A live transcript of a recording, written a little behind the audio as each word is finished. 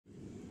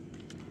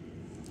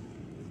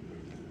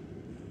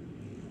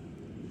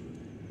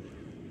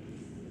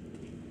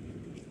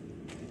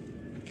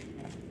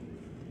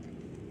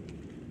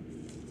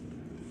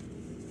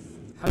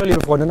Hallo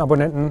liebe Freunde und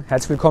Abonnenten,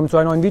 herzlich willkommen zu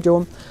einem neuen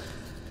Video.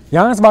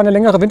 Ja, es war eine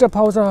längere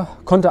Winterpause,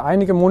 konnte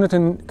einige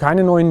Monate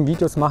keine neuen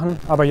Videos machen,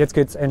 aber jetzt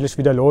geht es endlich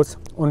wieder los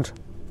und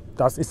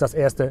das ist das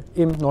erste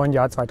im neuen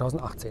Jahr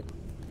 2018.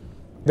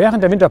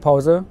 Während der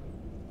Winterpause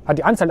hat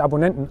die Anzahl der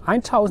Abonnenten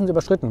 1000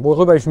 überschritten,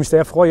 worüber ich mich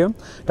sehr freue,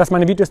 dass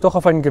meine Videos doch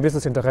auf ein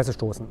gewisses Interesse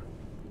stoßen.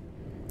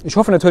 Ich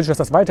hoffe natürlich, dass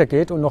das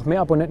weitergeht und noch mehr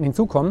Abonnenten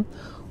hinzukommen.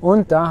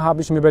 Und da habe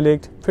ich mir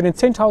überlegt, für den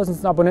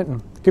 10.000.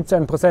 Abonnenten gibt es ja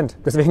ein Präsent.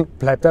 Deswegen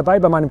bleibt dabei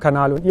bei meinem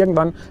Kanal und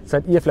irgendwann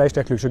seid ihr vielleicht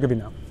der glückliche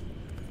Gewinner.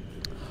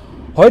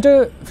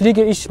 Heute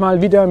fliege ich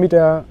mal wieder mit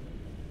der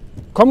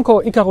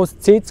Comco Ikarus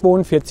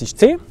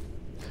C42C.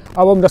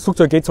 Aber um das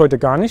Flugzeug geht es heute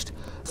gar nicht,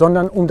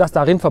 sondern um das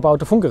darin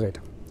verbaute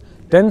Funkgerät.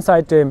 Denn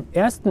seit dem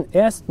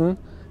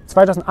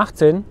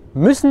 01.01.2018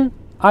 müssen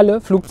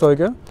alle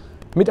Flugzeuge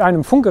mit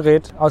einem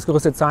Funkgerät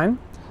ausgerüstet sein,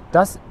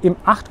 das im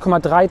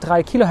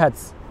 8,33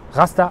 kHz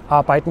Raster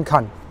arbeiten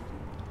kann.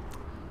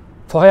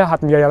 Vorher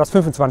hatten wir ja das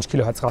 25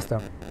 kHz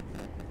Raster.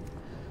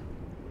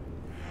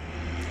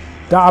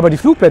 Da aber die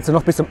Flugplätze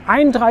noch bis zum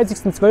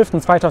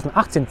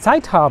 31.12.2018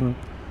 Zeit haben,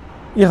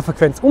 ihre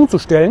Frequenz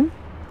umzustellen,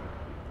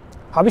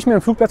 habe ich mir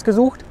einen Flugplatz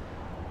gesucht,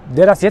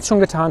 der das jetzt schon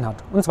getan hat.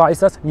 Und zwar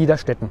ist das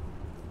Niederstetten.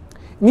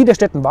 In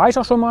Niederstetten war ich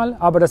auch schon mal,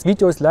 aber das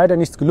Video ist leider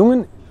nichts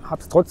gelungen.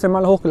 Habe es trotzdem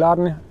mal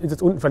hochgeladen, ist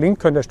jetzt unten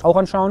verlinkt, könnt ihr euch auch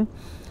anschauen.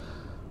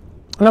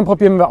 Und dann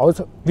probieren wir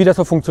aus, wie das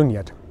so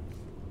funktioniert.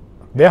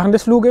 Während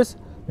des Fluges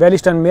werde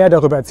ich dann mehr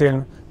darüber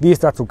erzählen, wie es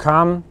dazu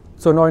kam,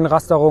 zur neuen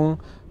Rasterung,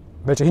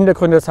 welche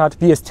Hintergründe es hat,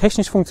 wie es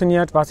technisch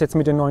funktioniert, was jetzt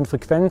mit den neuen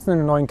Frequenzen,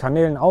 den neuen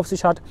Kanälen auf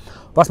sich hat,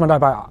 was man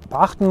dabei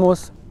beachten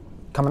muss,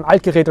 kann man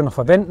Altgeräte noch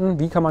verwenden,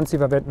 wie kann man sie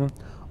verwenden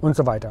und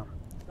so weiter.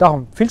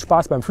 Darum viel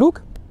Spaß beim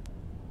Flug.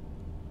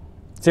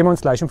 Sehen wir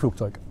uns gleich im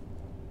Flugzeug.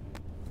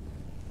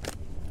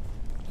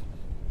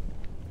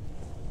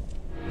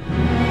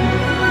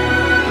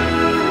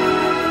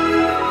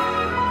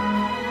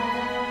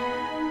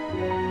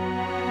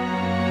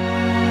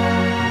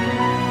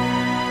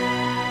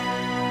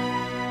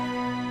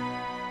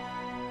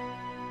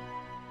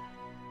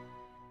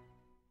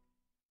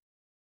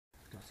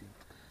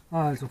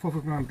 Also,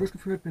 Vorflugplan haben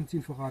durchgeführt,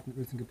 Benzinvorrat und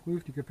Öl sind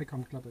geprüft, die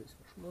Gepäckraumklappe ist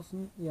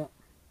verschlossen. Ja.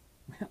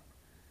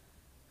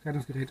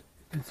 Rettungsgerät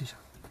ist sicher.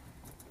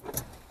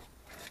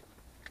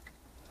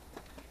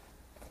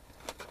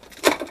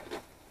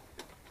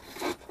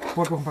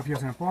 Bordwochenpapier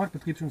ist an Bord,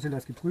 Betriebsschirmzähler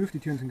ist geprüft, die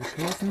Türen sind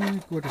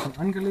geschlossen, Gurte sind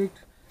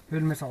angelegt,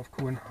 Höhenmesser auf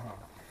QNH.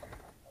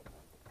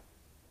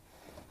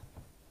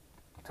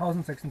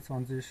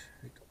 1026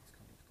 Hektar.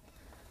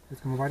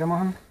 Jetzt können wir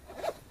weitermachen.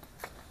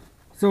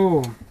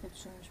 So.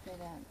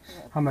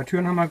 Haben wir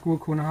Türen, haben wir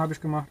Gurte habe ich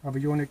gemacht,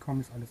 Avionik,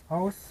 ist alles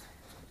aus.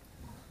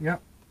 Ja.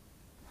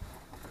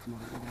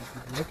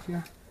 Weg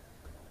hier.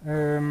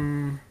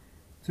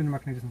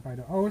 Zündmagnete sind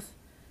beide aus.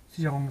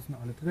 Sicherungen sind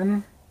alle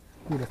drin.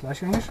 Gut, das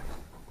gleichgängig.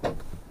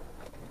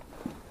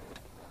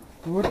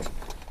 Gut.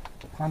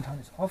 Brandhahn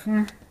ist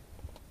offen.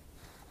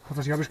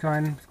 Passagier habe ich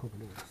keinen. Das gucke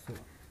los. So.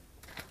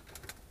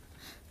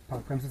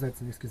 Parkbremse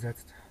setzen ist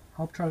gesetzt.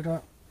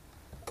 Hauptschalter.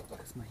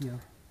 Erstmal hier.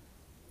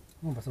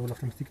 Oh, was da wohl auf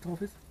dem Stick drauf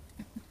ist.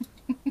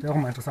 Wäre auch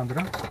mal interessant,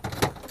 oder?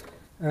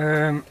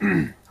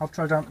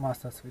 Hauptschalter,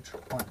 Master Switch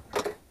on.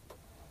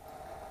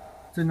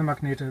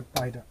 Zündemagnete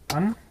beide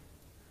an.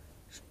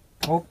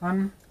 Strobe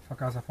an.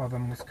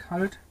 Vergaserverwärmung ist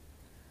kalt.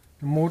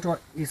 Der Motor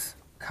ist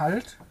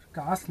kalt.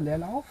 Gas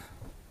Leerlauf.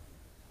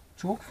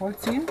 Choke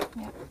vollziehen.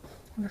 Ja.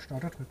 Und den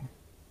Starter drücken.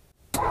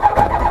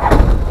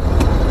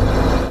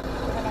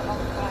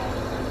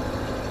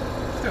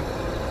 Stimmt.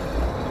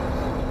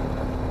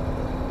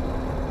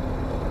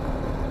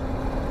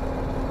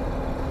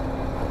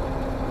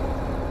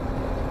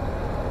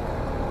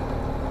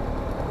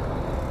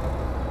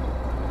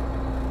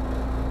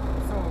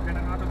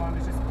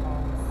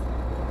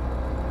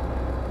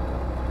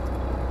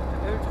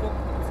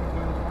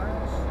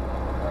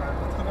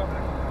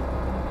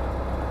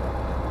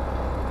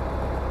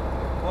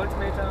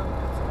 Voltmeter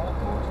ist auch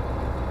gut.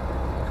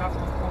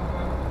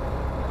 Kraftstoffpumpe.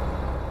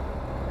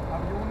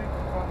 Avionik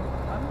kommt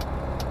an.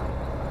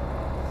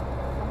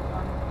 Kommt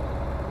an.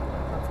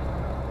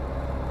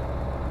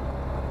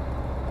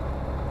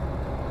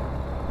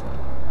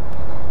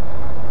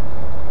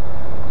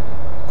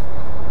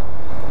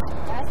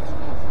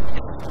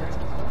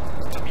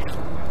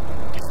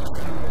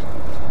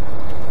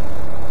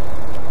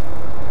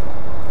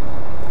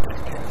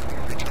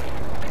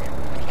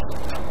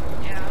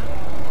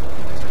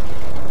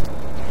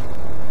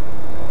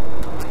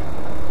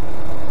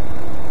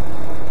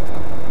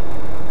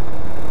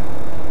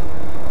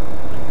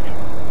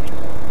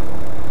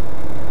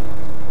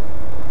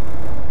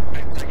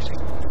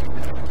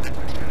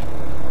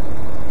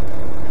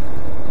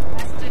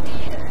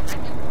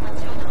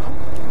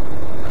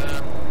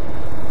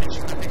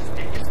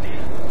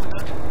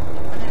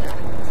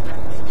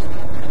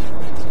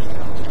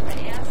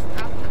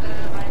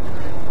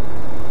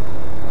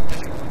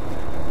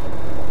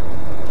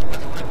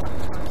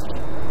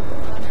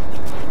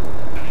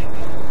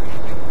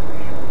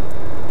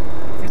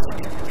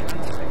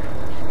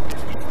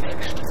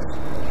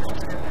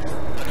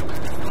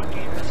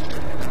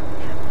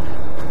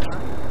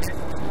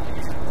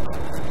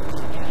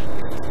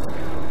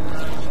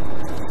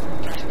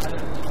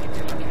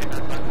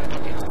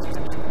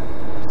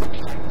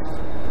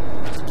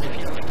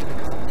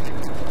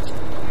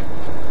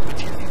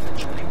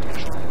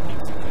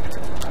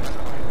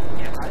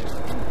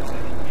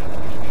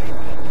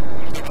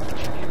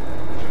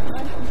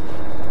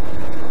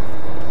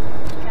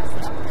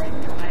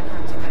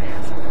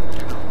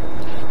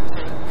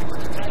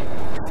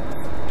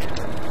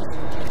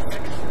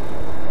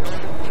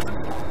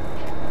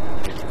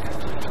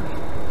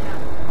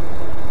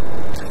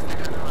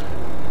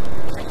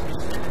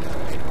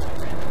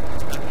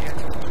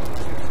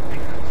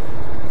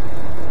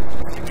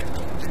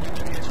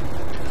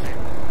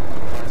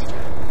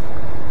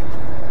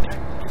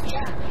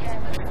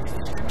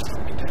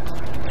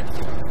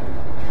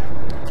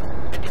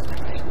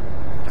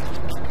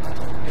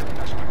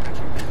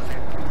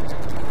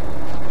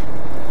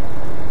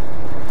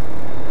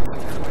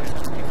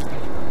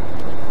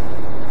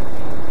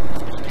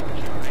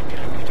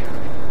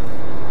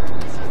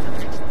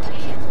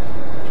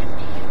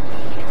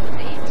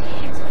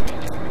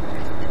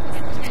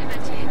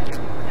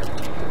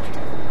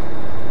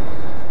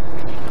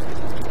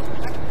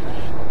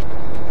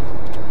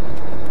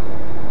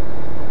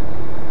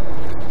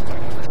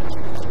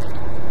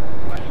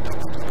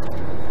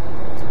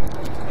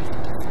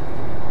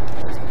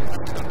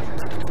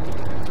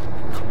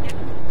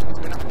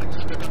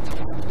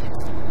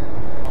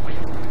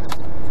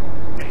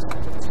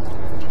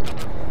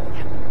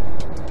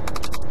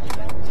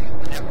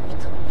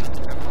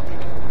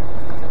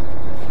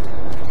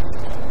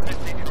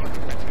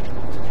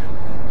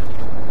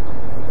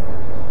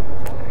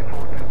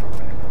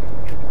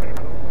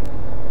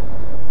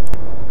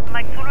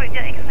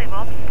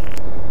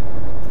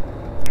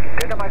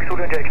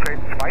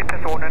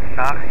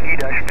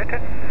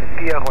 Niederstetten,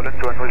 wir rollen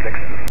zur 06.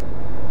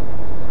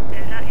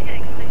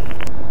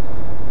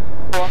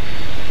 Vor.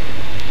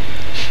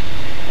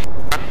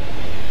 Dann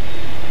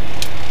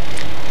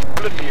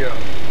rollen wir.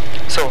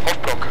 So, auf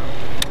Block.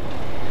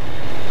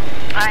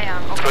 Ah ja,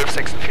 okay.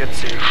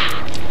 1246.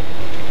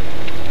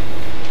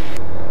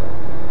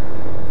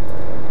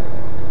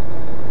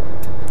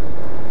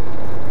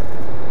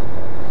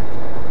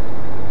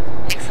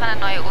 Extra eine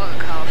neue Uhr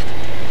gekauft.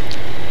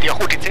 Die auch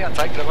UTC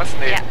anzeigt oder was?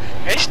 Nee. Ja.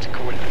 Echt?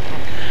 Cool.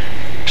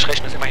 Ich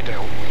rechne es immer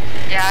hinterher um.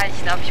 Ja,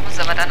 ich glaube, ich muss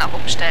aber dann auch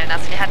umstellen.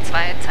 Also die hat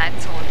 2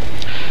 Zeitzonen.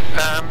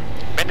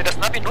 Wenn du das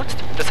Navi nutzt,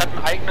 das hat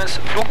ein eigenes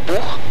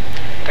Flugbuch,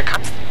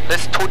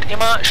 das tut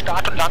immer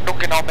Start und Landung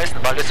genau messen,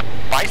 weil das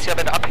weiß ja,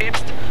 wenn du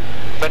abhebst,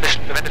 wenn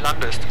du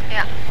landest.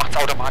 Ja. Macht es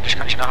automatisch,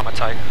 kann ich nachher mal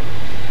zeigen.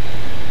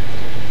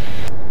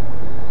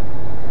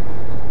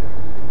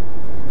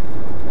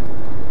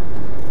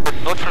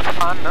 Gut,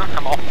 Notfallverfahren, ne?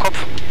 Haben wir auch im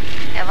Kopf.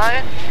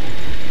 Jawohl.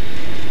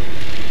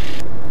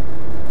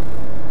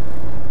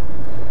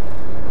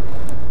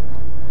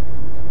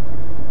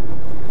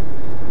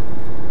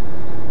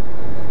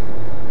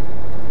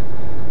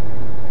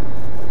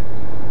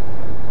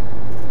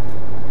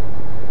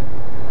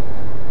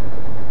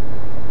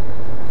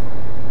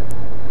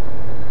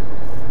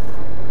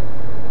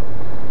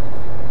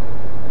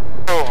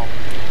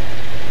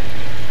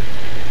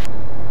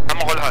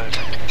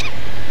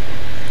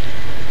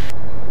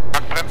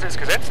 Ist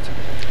gesetzt.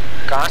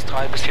 Gas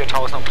 3.000 bis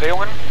 4.000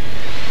 Umdrehungen.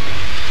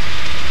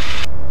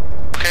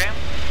 Okay.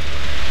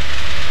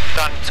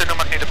 Dann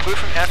Zündungsmagnete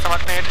prüfen. Erster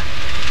Magnet.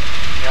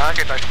 Ja,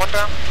 geht leicht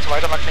runter.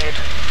 Zweiter Magnet.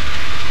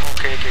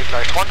 Okay, geht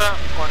leicht runter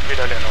und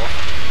wieder Leerlauf.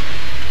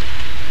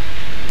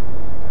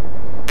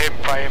 Eben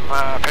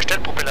beim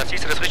Verstellpropeller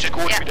siehst du das richtig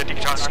gut, ja, mit der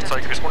digitalen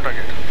Anzeige, wie es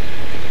runtergeht.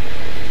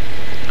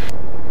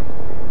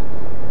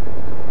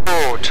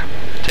 Gut.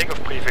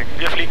 Take-off-Briefing.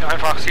 Wir fliegen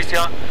einfach, siehst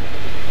ja,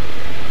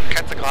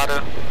 kennst du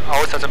gerade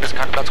aus, also müssen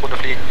keinen Platz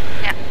runterfliegen.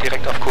 Ja.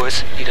 Direkt auf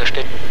Kurs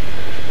Niederstetten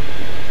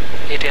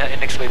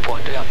ETHN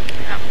X-Waypoint, ja. Ja.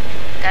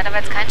 Der hat aber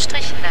jetzt keinen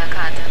Strich in der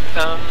Karte.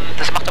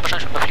 Das macht er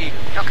wahrscheinlich beim Fliegen.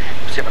 Okay.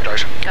 Das sehen wir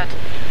gleich.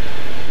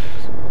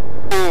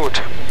 Gut.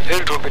 Gut.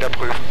 Öldruck wieder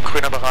prüfen.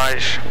 Grüner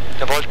Bereich.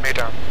 Der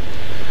Voltmeter.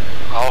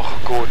 Auch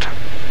gut.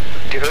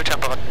 Die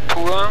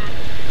Öltemperatur.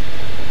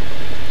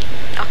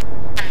 Ach,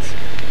 ganz.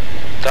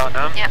 Da,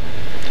 ne? Ja.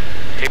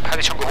 Eben hatte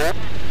ich schon gehoben.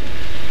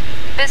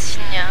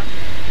 Bisschen, ja.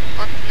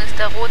 Unten ist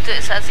der rote,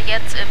 ist also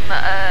jetzt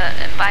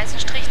im weißen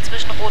Strich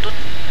zwischen rot und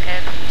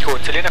gelb.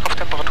 Gut,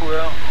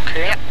 Zylinderkopftemperatur,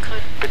 okay. Ja,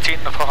 grün.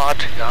 Benzinapparat,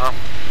 ja,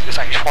 ist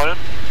eigentlich voll.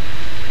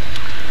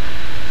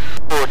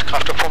 Gut,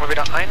 Kraftstoffpumpe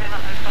wieder ein.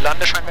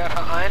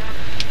 Landescheinwerfer ein.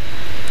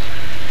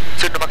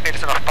 Zündemagnete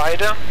sind auf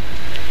beide.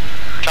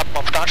 Klappen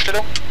auf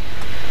Startstellung.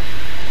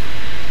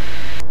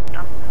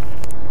 Ja.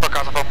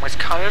 Vergaserpumpe ist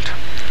kalt.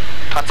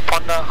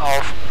 Transponder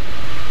auf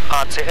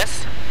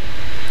ACS.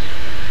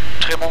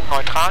 Trimmung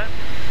neutral.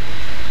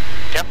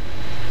 Ja.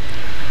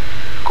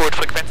 Gut,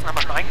 Frequenzen haben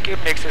wir schon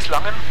eingegeben. Nächste ist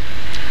Langen.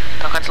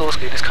 Dann kann es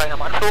losgehen. Ist keiner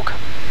am Anflug.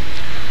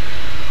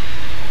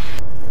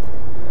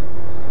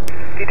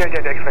 Die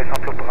Delta der X-Ray ist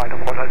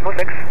Abflugbereitung. Rollhalt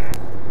 06.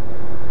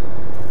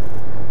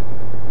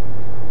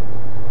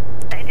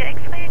 In der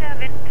X-Ray der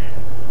Wind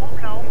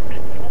umlaufend 2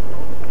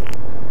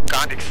 Knoten.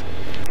 Gar nichts.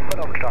 Voll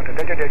aufgestartet.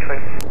 Delta der X-Ray.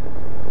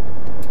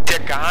 Ist ja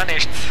gar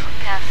nichts.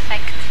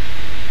 Perfekt.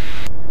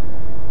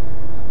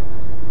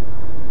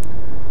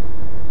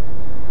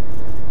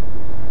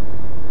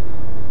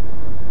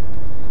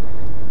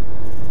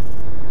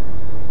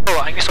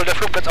 Eigentlich soll der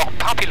Flugplatz auch ein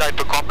Party-Light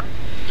bekommen.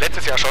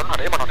 Letztes Jahr schon, hat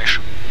er immer noch nicht.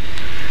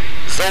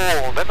 So,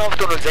 wenn wir auf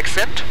der 06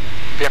 sind,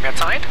 wir haben ja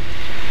Zeit,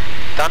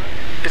 dann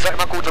ist ja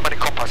immer gut, wenn man den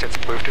Kompass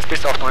jetzt prüft. Jetzt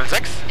bist du auf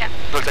 06, ja.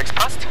 06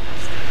 passt,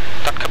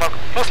 dann können wir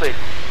loslegen.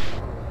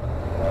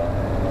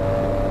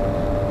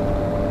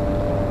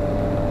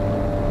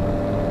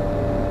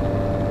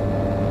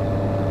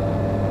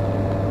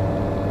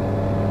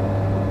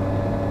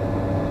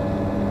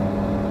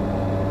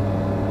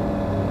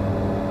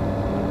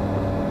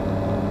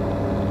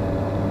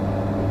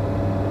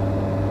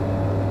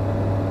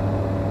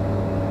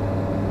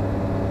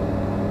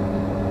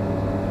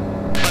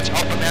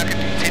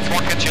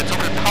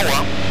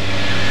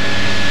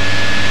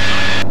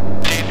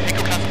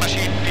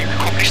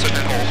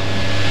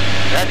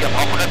 Die haben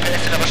auch 100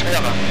 PS, sind aber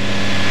schwerer.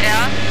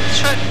 Ja, ist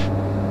schön.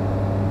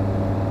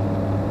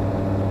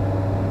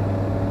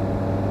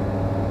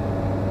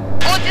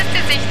 Gut ist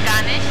die Sicht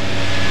gar nicht.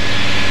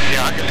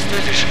 Ja,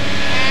 realistisch.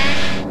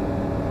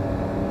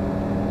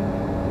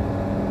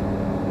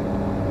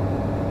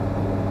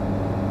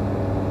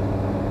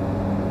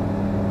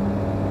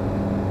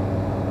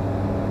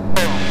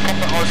 So,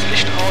 Pumpe aus,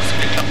 Licht aus,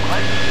 Windklappen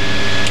rein.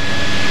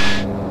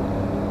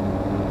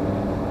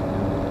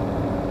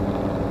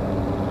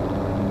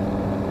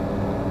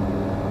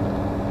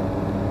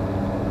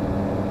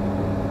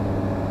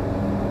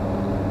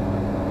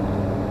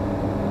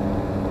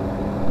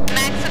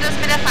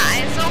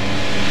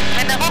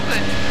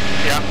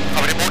 Ja,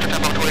 aber die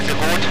Motortemperatur ist ja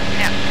gut.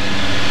 Ja.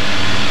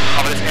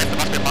 Aber das erste,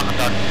 was wir machen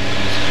dann,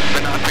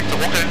 wenn er anfängt zu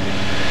ruckeln,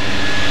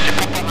 die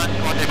Pumpe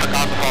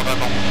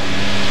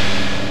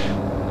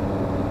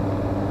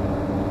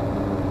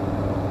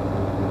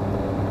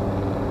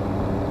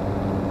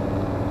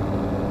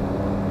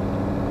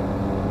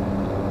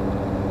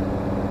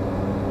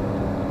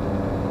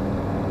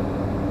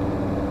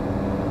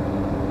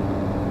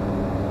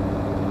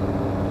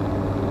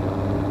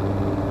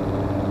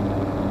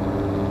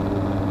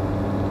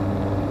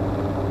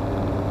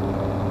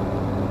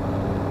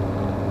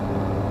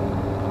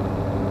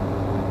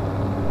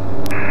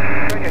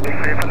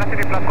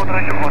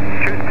Grundrichtung Osten.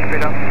 Tschüss, bis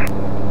später.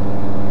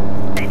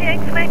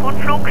 X-Ray,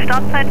 Grundflug,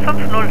 Startzeit 5-0.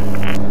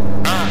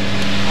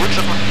 Gut,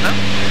 schon, ne?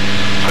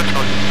 5-0.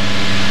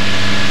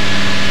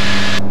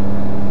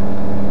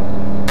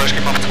 So, ich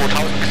gehe mal auf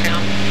 2000 bisher.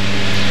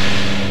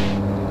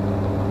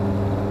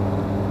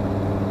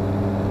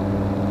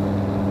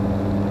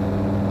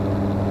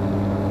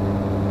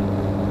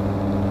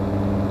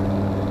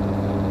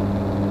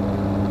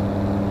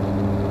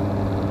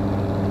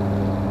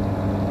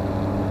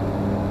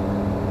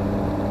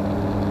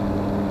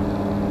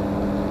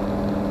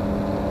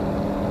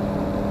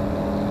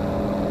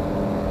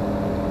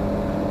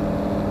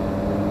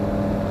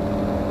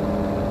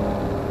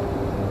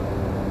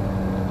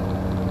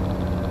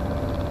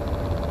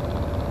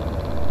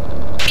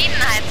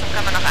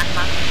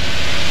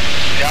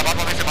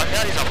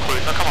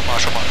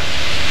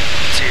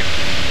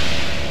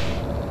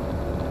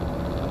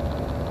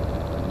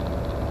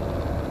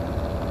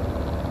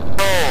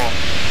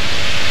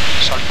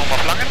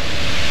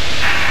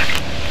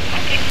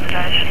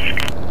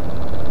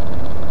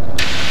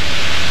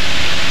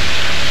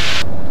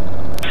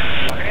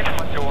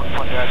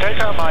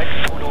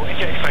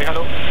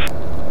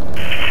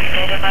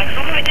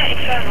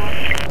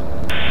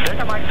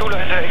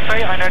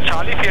 Eine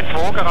Charlie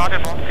 42, gerade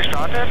morgens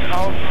gestartet,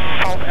 auf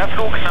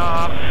VFR-Flug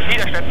nach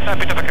Niederstetten,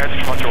 bitte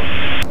Verkehrsinformation.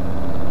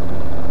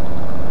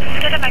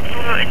 Delta Mike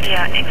Zulu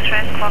India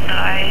X-Transport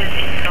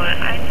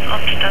 3701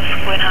 und das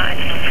QNH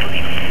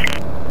 1027.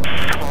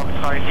 Transport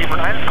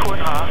 3701,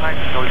 QNH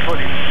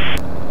 1027.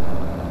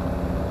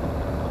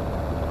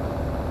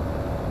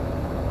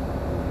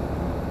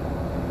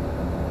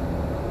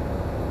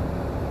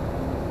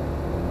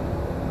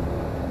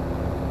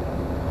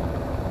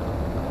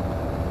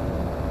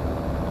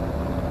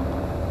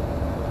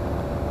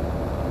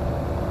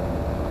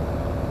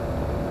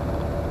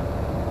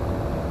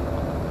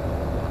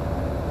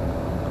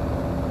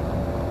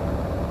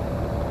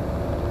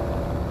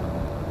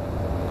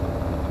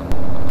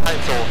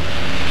 Also,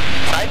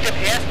 seit dem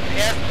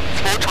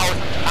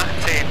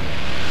 01.01.2018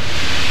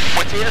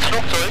 muss jedes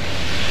Flugzeug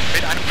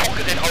mit einem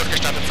Funkgerät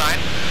ausgestattet sein,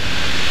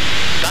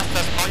 das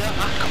das neue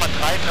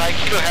 8,33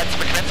 kHz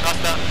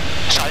Frequenzraster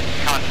schalten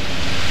kann.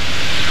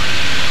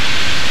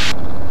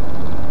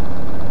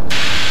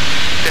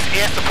 Das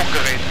erste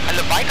Funkgerät.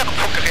 Alle weiteren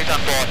Funkgeräte an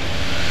Bord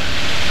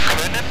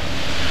können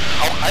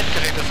auch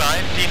Altgeräte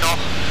sein, die noch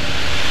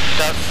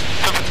das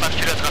 25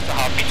 kHz Raster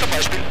haben, wie zum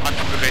Beispiel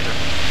Handfunkgeräte.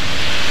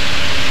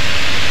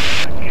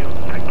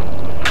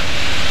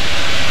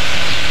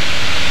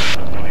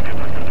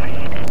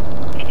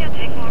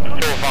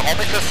 Warum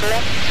ist das so?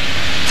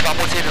 Zwar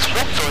muss jedes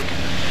Flugzeug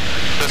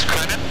das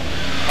können,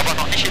 aber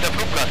noch nicht jeder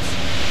Flugplatz.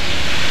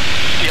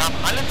 Die haben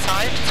alle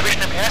Zeit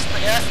zwischen dem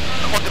 1.1.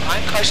 und dem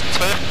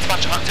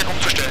 31.12.2018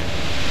 umzustellen.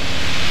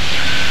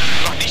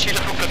 Noch nicht jeder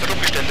Flugplatz wird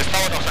umgestellt, das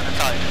dauert auch seine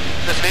Zeit.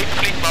 Deswegen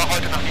fliegen wir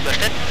heute nach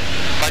Niederstetten,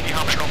 weil die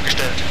haben schon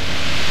umgestellt.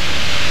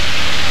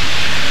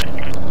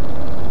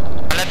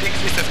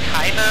 Allerdings ist es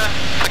keine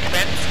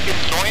Frequenz im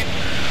neuen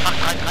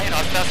 833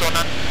 Raster,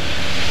 sondern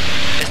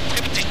es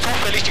trifft sich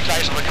zufällig die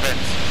gleiche Frequenz.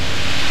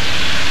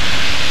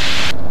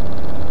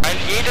 Weil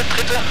jede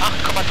dritte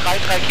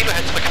 8,33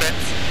 kHz Frequenz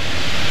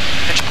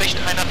entspricht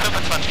einer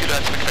 25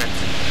 kHz Frequenz.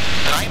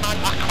 3 mal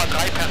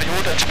 8,3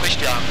 Periode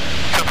entspricht ja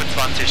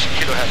 25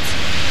 kHz.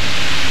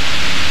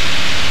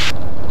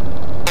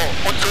 So,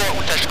 und zur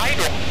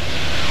Unterscheidung,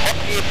 ob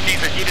eben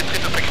diese jede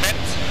dritte Frequenz,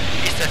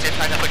 ist das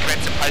jetzt eine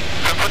Frequenz im alten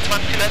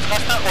 25 kHz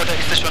Raster oder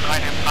ist es schon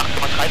eine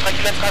 8,33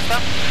 kHz Raster,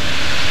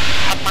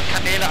 hat man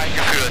Kanäle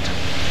eingeführt.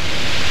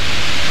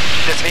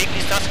 Deswegen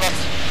ist das, was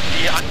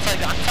die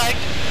Anzeige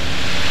anzeigt,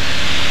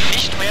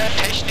 nicht mehr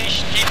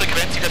technisch die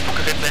Frequenz, die das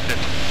Funkgerät sendet.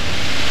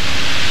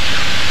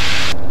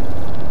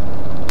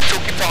 So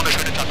gibt es auch eine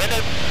schöne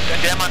Tabelle,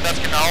 in der man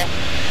das genau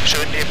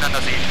schön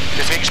nebeneinander sieht.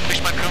 Deswegen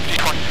spricht man künftig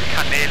von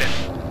Kanälen.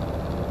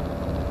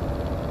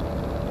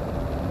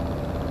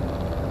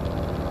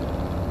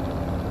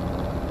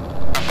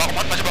 Warum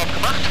hat man das überhaupt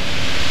gemacht?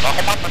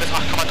 Warum hat man das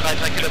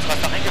 8,33 kHz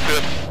Raster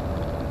eingeführt?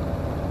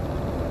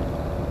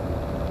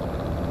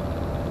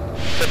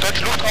 Der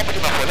deutsche Luftraum wird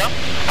immer voller,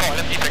 vor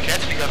allem die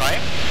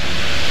Verkehrsfliegerei.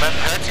 Man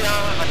hört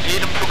ja an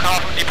jedem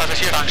Flughafen die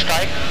Passagiere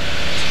ansteigen.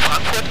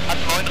 Frankfurt hat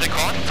einen neuen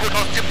Rekord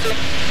 2017.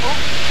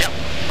 Ja,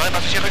 neuen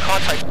Passagierrekord,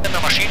 heißt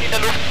Maschinen in der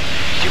Luft,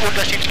 die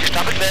unterschiedlich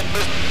gestaffelt werden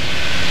müssen.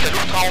 Der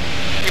Luftraum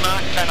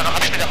immer in kleinere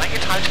Abschnitte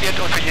eingeteilt wird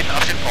und für jeden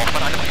Abschnitt braucht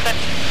man eine Frequenz.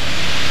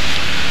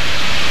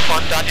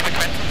 Und da die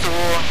Frequenzen so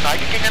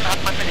Neige gingen, hat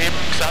man eben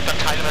gesagt, dann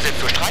teilen wir es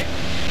jetzt durch 3,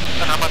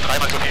 dann haben wir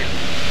 3-mal so viel.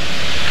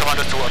 Kann man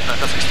das zuordnen,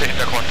 das ist der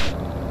Hintergrund.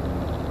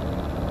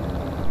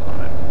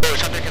 So,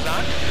 ich habe ja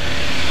gesagt,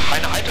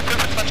 eine alte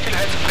 25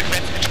 kHz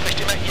Frequenz entspricht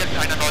immer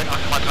irgendeiner neuen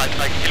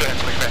 8,33 kHz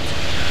Frequenz.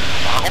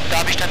 Warum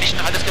darf ich dann nicht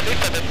ein altes Gerät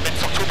verwenden, wenn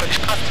es doch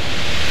zufällig passt?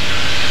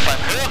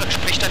 Beim Hören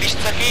spricht da nichts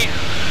dagegen.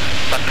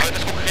 Dann hört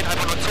das Funkgerät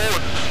einfach nur zu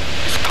und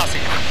ist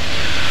passiv.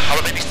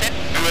 Aber wenn ich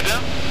senden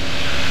würde,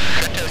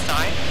 könnte es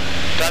sein,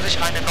 dass ich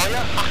eine neue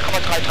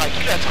 8,33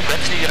 kHz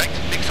Frequenz, die direkt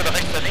links oder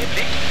rechts daneben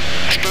liegt,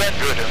 stören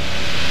würde.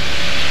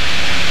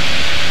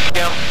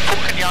 Wir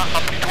funken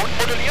Amplituden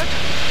modelliert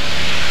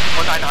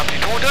und eine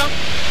Amplitude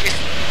ist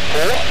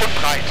hoch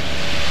und breit.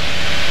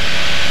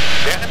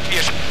 Während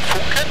wir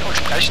funken und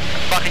sprechen,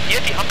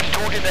 variiert die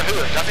Amplitude in der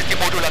Höhe. Das ist die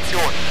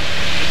Modulation.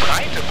 Die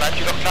Breite bleibt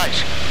jedoch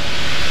gleich.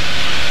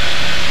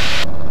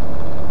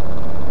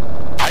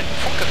 Alte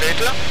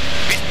Funkgeräte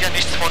wissen ja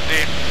nichts von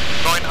den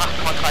neuen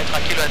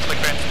 8,33 kHz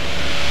Frequenzen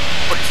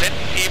und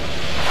senden eben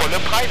volle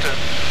Breite.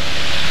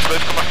 12,5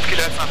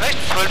 kHz nach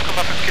rechts, 12,5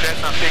 kHz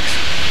nach links.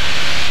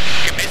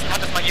 Gemessen hat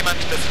es mal jemand,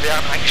 das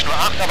wären eigentlich nur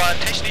 8, aber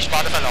technisch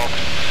war das erlaubt.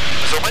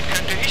 Somit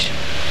könnte ich,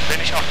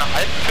 wenn ich auf einer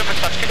alten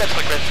 25 kHz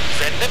Frequenz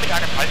sende mit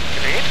einem alten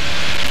Gerät,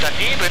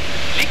 daneben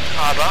liegt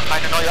aber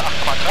eine neue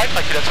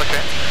 8,33 kHz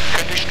Frequenz,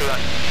 könnte ich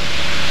stören.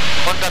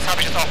 Und das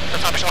habe ich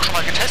auch schon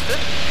mal getestet.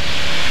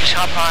 Ich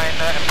habe ein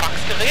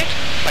Empfangsgerät,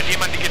 bei dem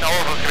man die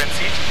genaue Frequenz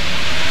sieht,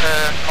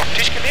 auf den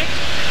Tisch gelegt,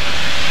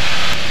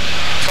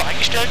 so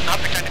eingestellt und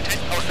habe eine kleine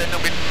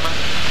Testaussendung mit dem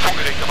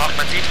Funkgerät gemacht.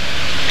 Man sieht,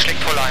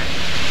 schlägt voll ein.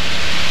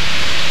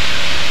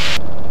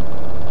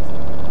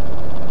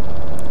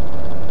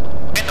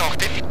 Dennoch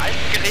sind die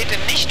alten Geräte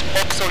nicht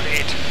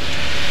obsolet.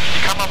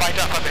 Die kann man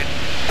weiter verwenden,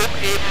 um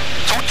eben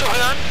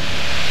zuzuhören,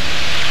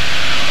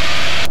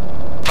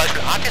 zum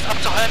Beispiel Artis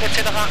abzuhören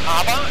etc.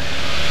 Aber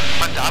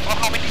man darf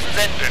auch mit diesen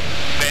senden,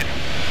 wenn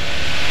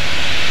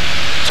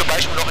zum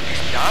Beispiel noch in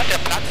diesem Jahr der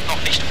Platz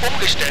noch nicht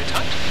umgestellt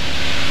hat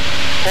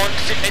und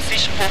es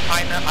sich um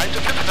eine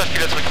alte 25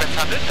 kHz Frequenz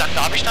handelt, dann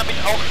darf ich damit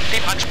auch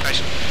den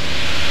ansprechen.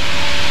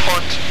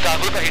 Und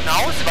darüber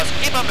hinaus, was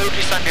immer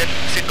möglich sein wird,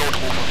 sind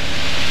Notrufe.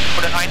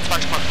 Und an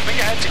 21,5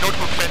 MHz, die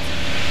Notrufrequenz,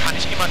 kann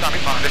ich immer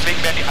damit machen.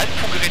 Deswegen werden die alten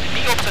Funkgeräte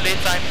nie obsolet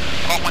sein,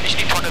 braucht man nicht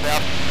in die Tonne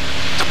werfen.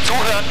 Zum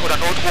Zuhören oder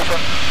Notrufe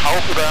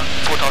auch über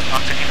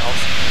 2018 hinaus.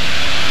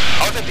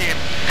 Außerdem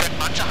können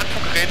manche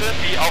Handfunkgeräte,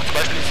 wie auch zum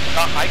Beispiel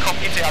nach ICOM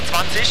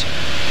ICA20,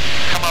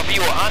 kann man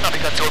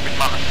VOA-Navigation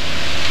mitmachen.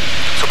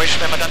 Zum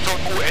Beispiel, wenn man dann so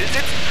im UL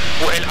sitzt,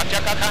 UL hat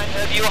ja gar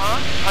keine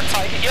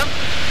VOA-Anzeige hier,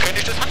 könnte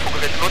ich das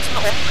Handfunkgerät nutzen,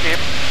 um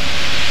eben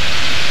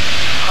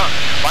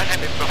Weinheim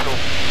mit überflogen.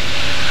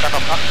 Dann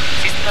auf 8.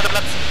 Siehst du da den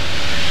Platz?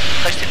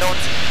 Rechts hinter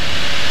uns.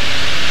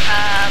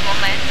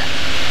 Moment.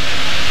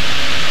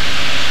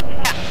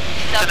 Ja,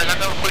 ich glaube. Ist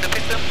eine grüne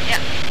Piste? Ja.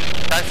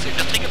 Da ist das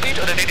Industriegebiet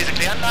oder ne, diese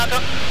Kläranlage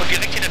und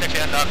direkt hinter der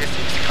Kläranlage ist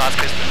die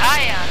Graspiste. Ah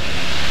ja.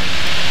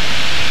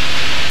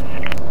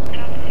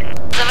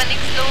 Ist aber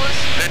nichts los.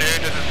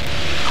 Nee, das sind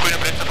grüne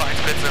Plätze,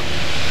 Vereinsplätze.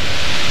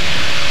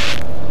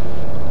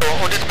 So,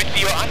 und das mit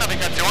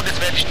VOA-Navigation,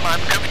 das werde ich in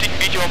meinem künftigen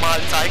Video mal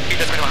zeigen, wie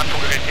das mit dem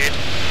Handfunkgerät geht.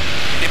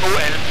 Im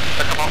OL,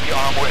 da kann man auch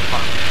VOA im OL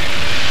machen.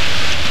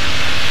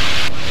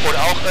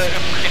 Oder auch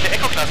in der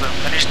Eco-Klasse.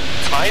 Wenn ich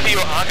 2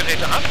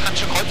 VOA-Geräte habe, kann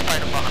ich eine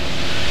Kreuzpeilung machen.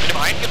 Mit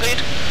dem einen Gerät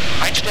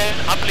einstellen,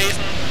 ablesen,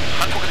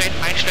 Handfunkgerät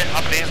einstellen,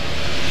 ablesen.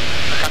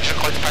 Dann kann ich eine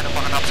Kreuzpeilung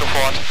machen, habe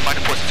sofort meine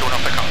Position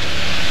auf der Karte.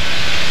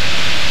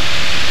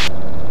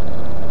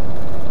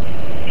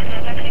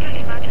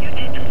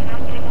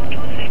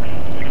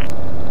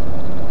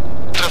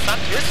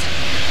 Interessant ist,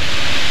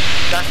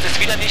 dass das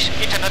wieder nicht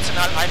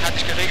international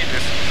einheitlich geregelt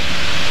ist.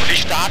 Und die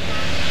Staaten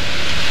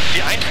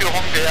die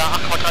Einführung der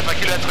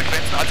 8,33 kHz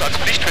Frequenzen also als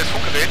Pflicht fürs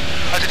Funkgerät,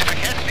 also die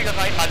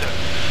Verkehrsfliegerei alle.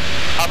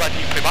 Aber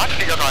die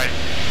Privatfliegerei,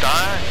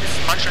 da ist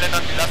in manchen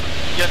Ländern, die lassen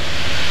ihren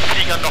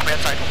Fliegern noch mehr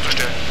Zeit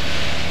umzustellen.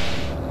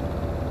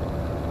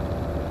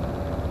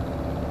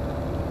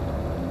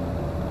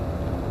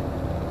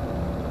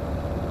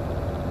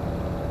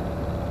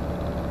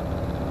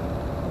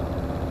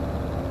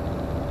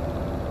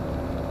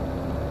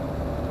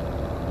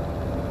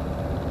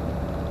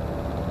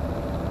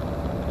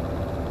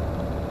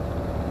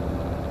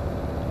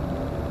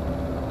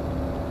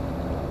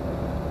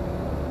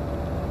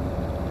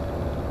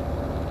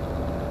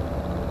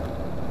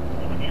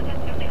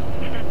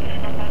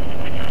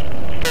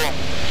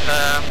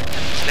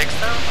 Das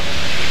nächste.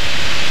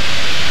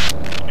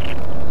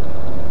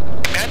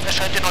 Im März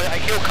erscheint die neue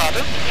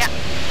ICAO-Karte. Ja.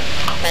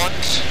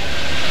 Und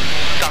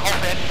darauf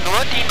werden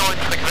nur die neuen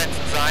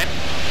Frequenzen sein,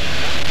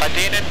 bei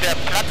denen der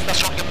Platz das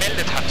schon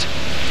gemeldet hat.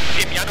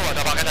 Im Januar,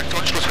 da war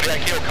Redaktionsschluss für die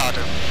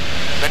ICAO-Karte.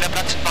 Wenn der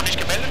Platz noch nicht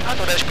gemeldet hat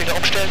oder später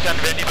umstellt,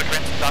 dann werden die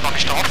Frequenzen da noch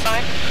nicht drauf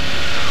sein.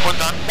 Und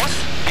dann muss,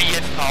 wie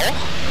jetzt auch,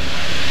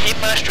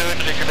 immer schön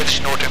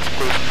regelmäßig Notemps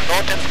prüfen.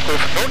 Notemps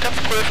prüfen,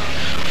 Notemps prüfen.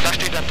 Da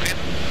steht dann drin,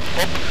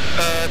 ob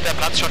der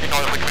Platz schon die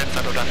neue Frequenz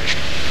hat oder nicht.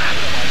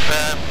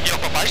 Hier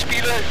auch noch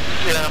Beispiele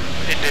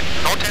in den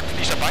Notemps,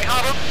 die ich dabei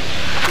habe.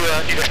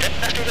 Für Niederstetten,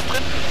 da steht es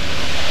drin,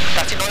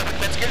 dass die neue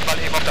Frequenz gilt, weil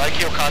eben auf der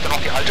ICAO-Karte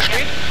noch die alte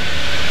steht.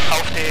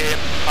 Auf dem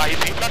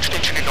AIP-Blatt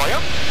steht schon die neue.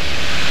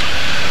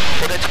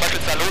 Oder zum Beispiel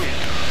Salui.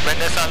 Wenn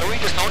der Salui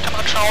das Notem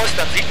anschaust,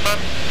 dann sieht man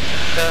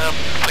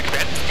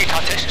Frequenz, die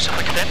tatsächliche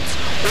Frequenz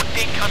und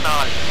den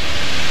Kanal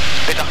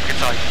wird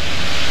angezeigt.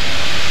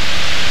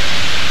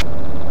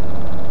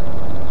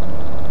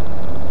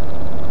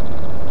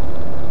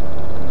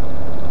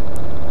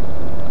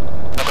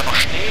 Aber noch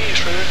Schnee,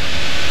 schön.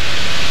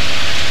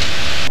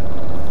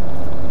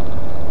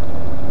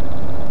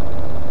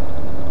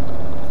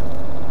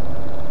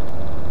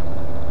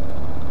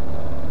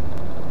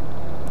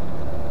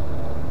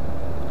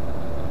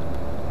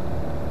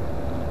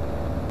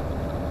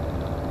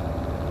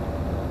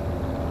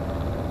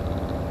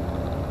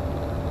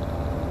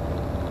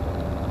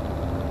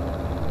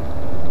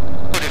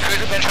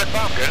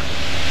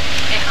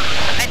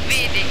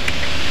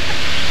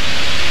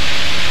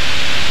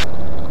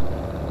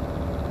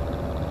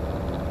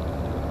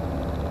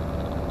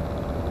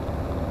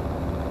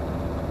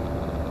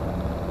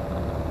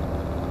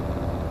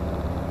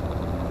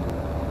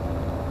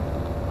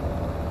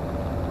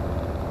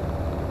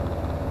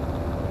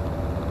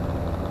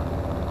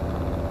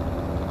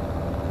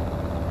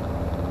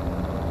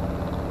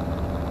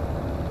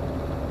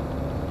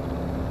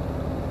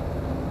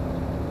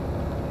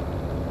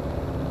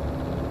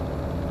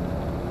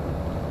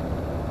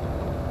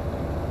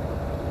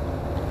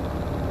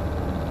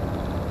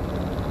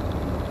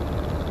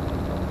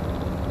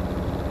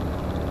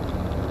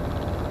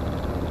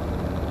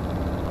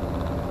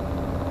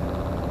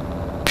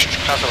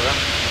 klasse, oder?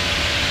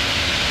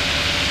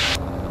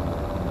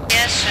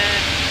 Sehr schön.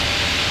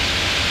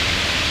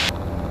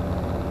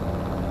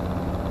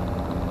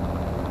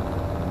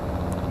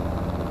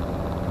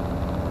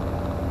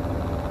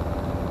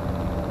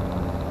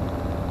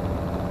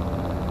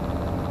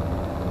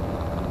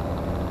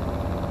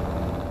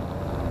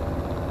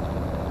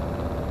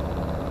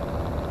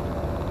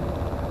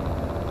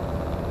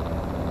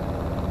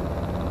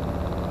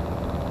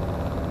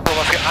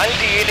 All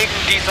diejenigen,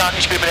 die sagen,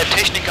 ich will mit der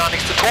Technik gar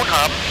nichts zu tun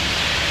haben,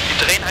 die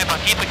drehen einfach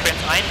die Frequenz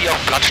ein, die auf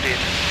dem Blatt steht.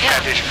 Ja.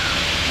 Fertig.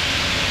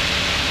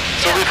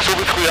 So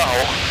wie früher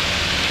auch.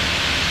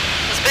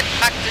 Das bin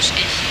praktisch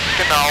ich.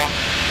 Genau.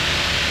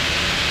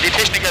 Die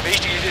Techniker wie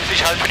ich, die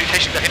sich halt für die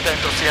Technik dahinter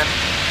interessieren.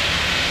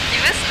 Die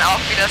wissen auch,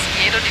 wie das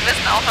geht und die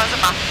wissen auch, was sie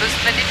machen müssen,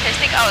 wenn die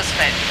Technik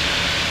ausfällt.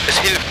 Es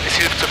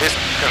hilft zu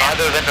wissen,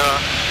 gerade wenn wir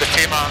das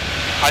Thema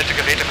alte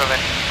Geräte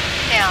verwenden.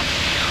 Ja.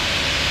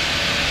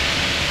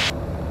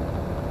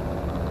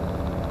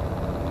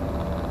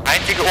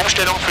 Einzige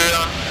Umstellung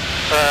für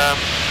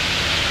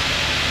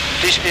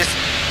dich ist,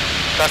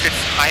 dass jetzt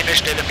eine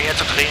Stelle mehr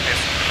zu drehen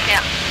ist.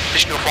 Ja.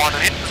 Nicht nur vorne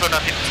und hinten,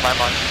 sondern hinten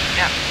zweimal.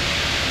 Ja.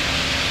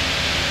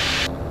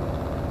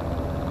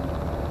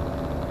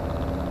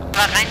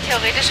 Aber rein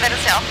theoretisch wäre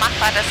das ja auch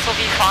machbar, dass so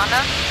wie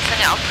vorne, es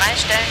sind ja auch 3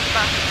 Stellen, die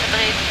man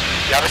verdreht.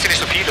 Ja, aber es sind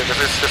nicht so viele, das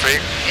ist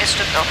deswegen. Es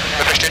stimmt auch wieder.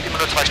 Wir verstehen immer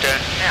nur 2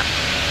 Stellen. Ja.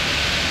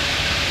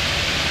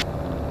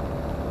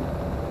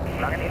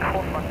 Lange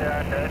Info von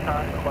der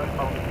Delta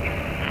Kreuzbau.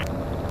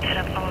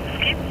 Delta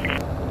Brauski. Ist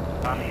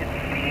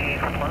die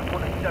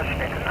Kontrollzone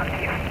Niederstetten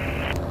aktiv?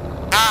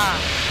 Ah.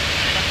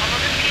 Delta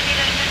Brauski,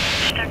 Niederstetten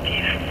nicht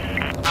aktiv.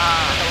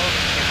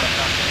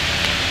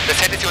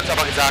 Das hätte sie uns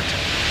aber gesagt.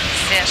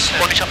 Sehr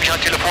schön. Und ich habe mich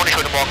halt telefonisch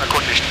heute Morgen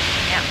erkundigt.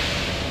 Ja.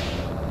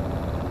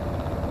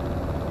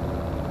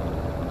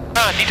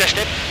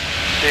 Niederstetten,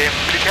 dem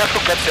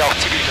Militärflugplatz, der auch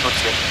zivil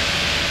genutzt wird.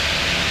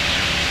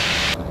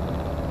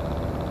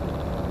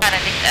 Ja,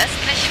 der liegt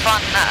östlich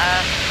von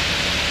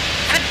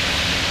 5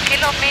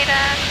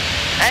 Kilometer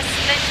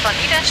östlich von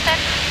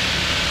Niederstetten.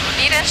 Und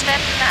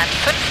Niederstetten hat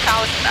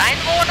 5000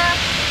 Einwohner.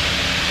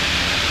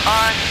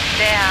 Und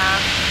der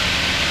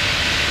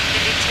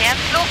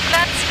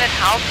Militärflugplatz wird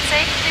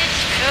hauptsächlich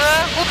für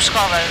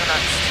Hubschrauber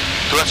genutzt.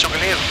 Du hast schon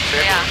gelesen,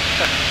 sehr Ja.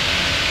 gut.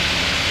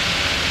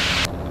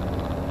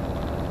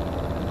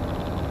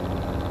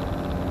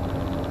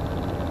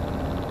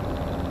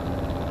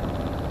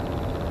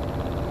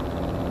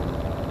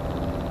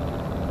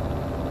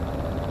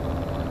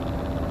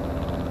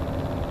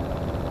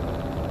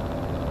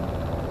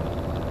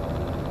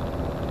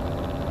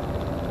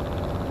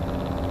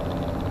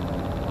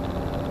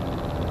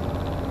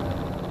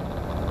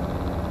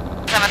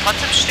 Ist aber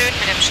trotzdem schön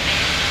mit dem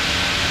Schnee.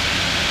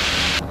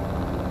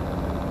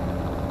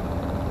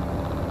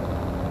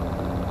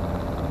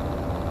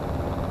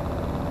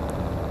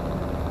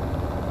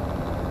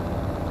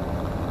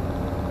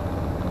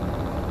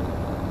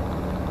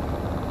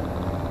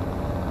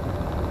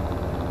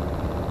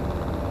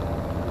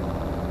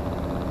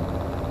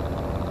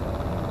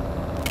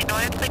 Die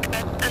neue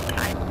Frequenz ist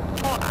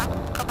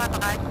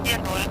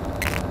 128,340.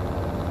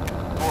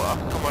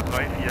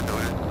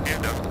 28,340.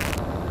 Vielen Dank.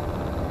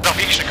 Noch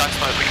wirklich eine ganz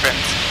neue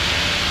Frequenz.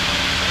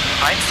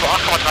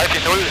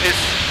 128,340 ist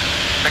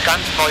eine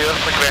ganz neue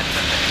Frequenz.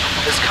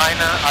 Ist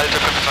keine alte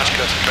 25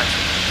 kHz Frequenz.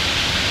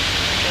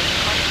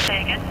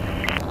 Taken.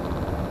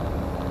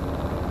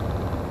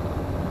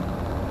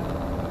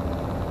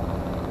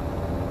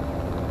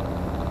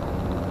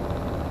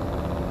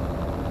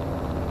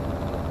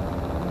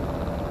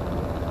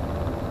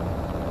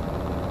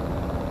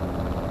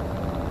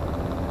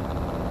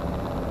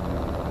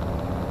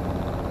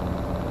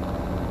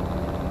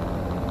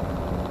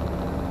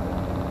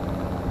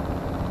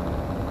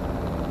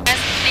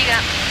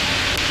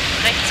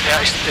 Rechts. Ja,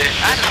 das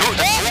Vogel.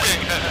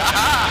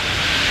 Aha.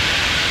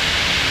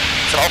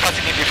 Ist aber auch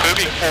faszinierend, die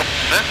Vögel oben,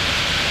 ne?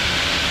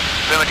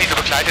 Wenn man diese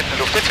begleitet in der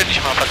Luft, das finde ich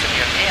immer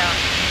faszinierend. Ja.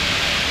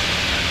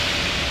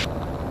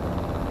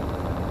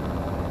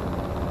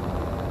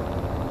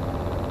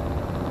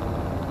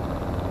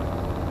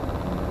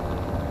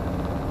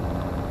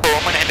 So,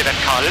 meine Hände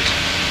werden kalt.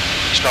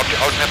 Ich glaube, die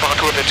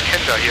Außentemperatur wird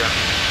kälter hier.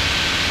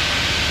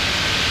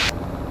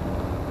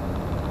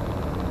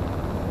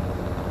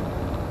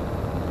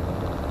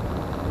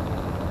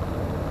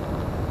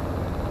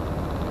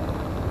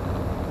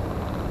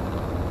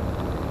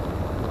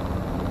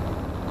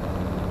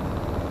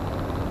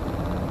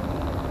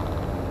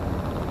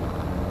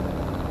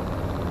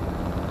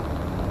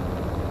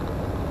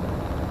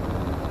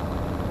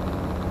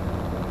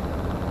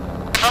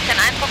 Ich habe den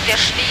Eindruck, der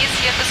Schnee ist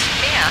hier ein bisschen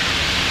mehr.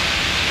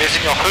 Wir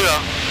sind ja auch höher.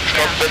 Ich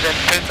glaube, wenn der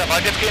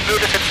Pfälzerwald jetzt gehen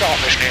würde, hättest du auch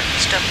mehr Schnee.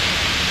 Stimmt.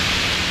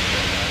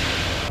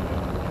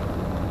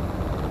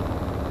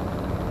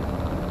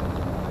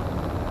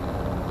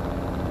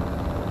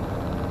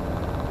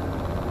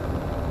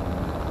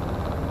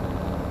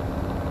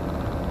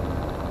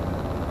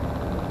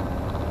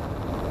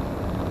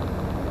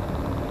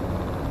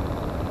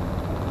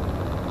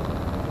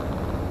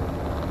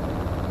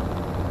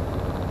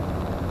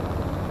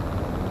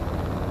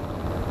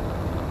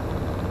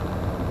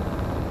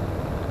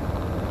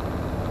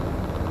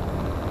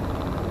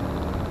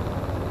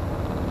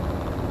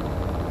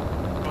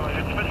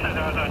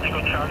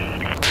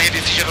 Hier die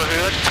sichere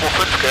Höhe,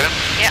 2,5, gell?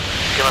 Ja. Gehen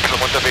wir ein bisschen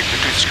runter wegen der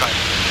Düsigkeit.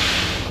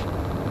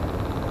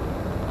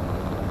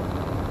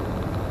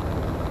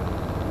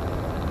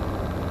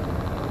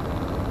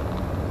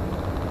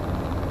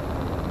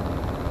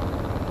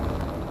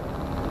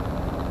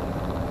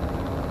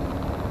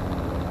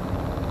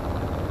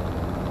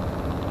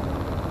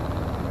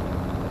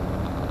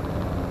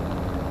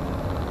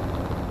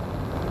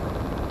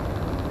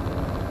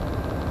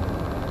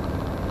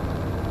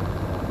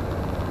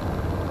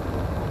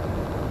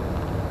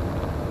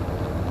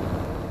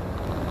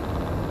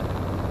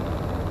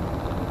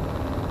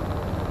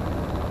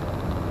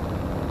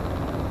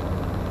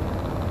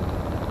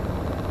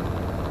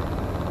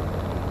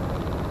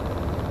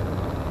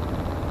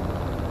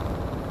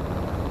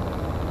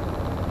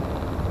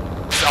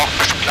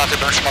 Klasse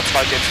beim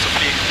Schwarzwald jetzt zu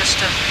fliegen. Das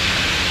stimmt.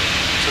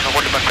 So eine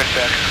Runde beim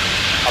Feldberg.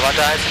 Aber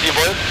da sind die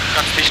Wolken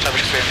ganz dicht, habe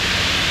ich gesehen.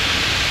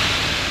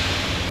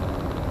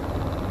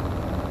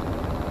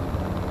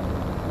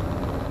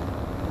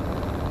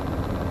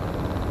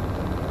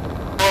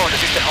 Oh,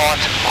 das ist der Ort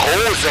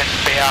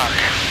Rosenberg.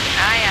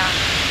 Ah ja.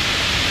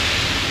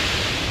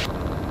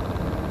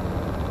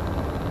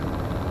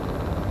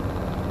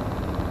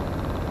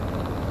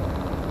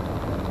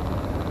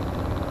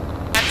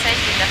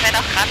 Tatsächlich, da fährt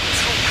auch gerade ein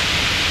Zug.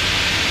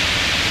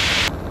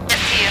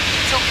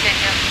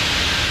 Zuglinie.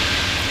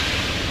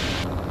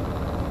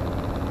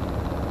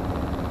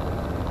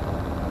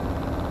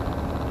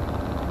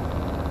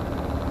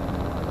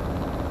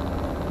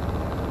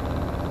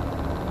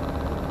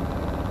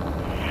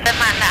 Wenn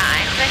wir an der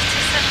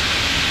 61 sind,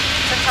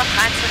 sind es noch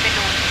 13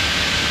 Minuten.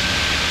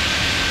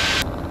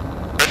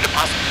 Könnte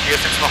passen, hier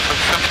sind es noch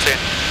 15.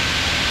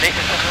 Nee,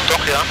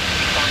 doch, ja.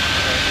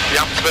 Wir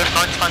haben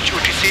 12,29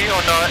 UTC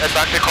und er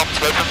sagt, wir kommen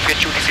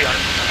 12,45 UTC an.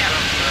 Ja.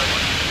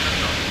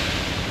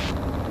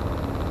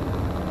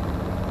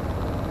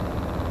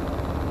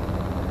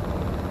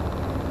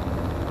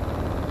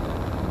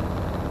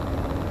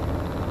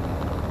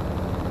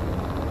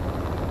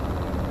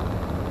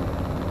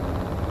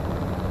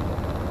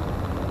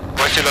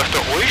 Hier läuft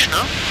er ruhig, ne?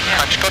 Ja.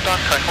 Kein Stottern,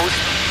 kein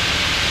Husten.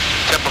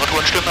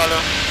 Temperaturen stimmen alle.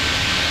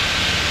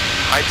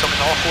 Heizung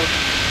ist auch gut.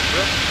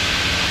 Ja.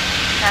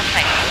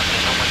 Perfekt.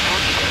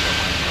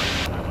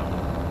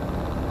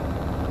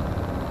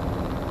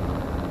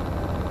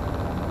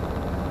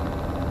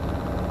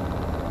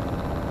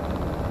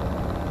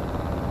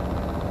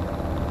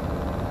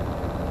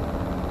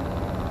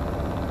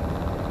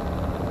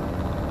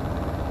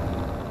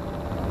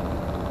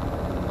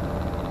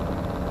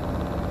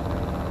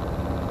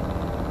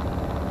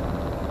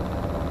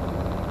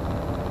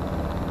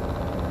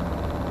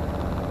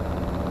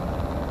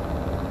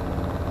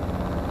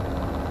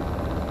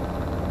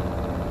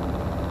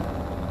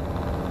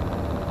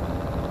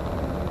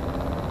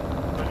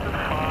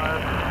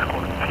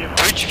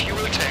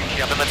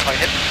 Ja, wenn wir zwei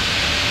hätten.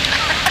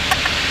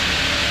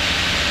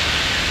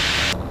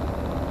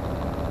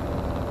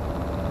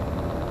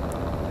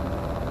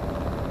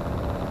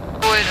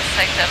 Cool, das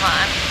zeigt er immer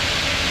an.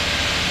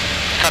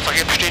 Kannst auch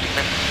hier bestätigen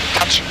mit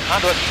Touchen. Ah,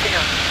 du hast den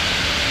Finger.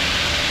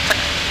 Zack.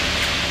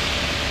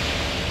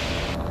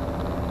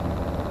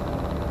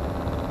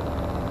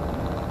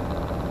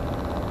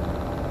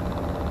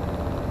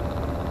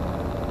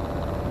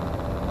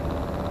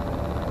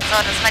 So,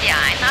 das war die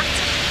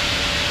 81.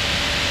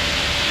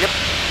 Yep.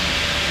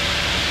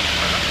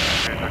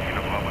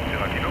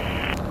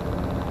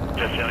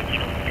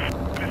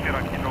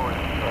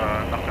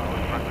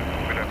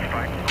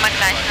 Mal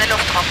gleich eine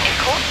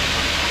Luftraum-Echo.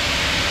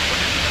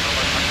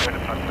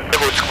 Ja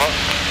gut,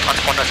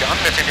 Transponder ist ja an,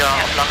 wir sind ja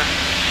auf lange.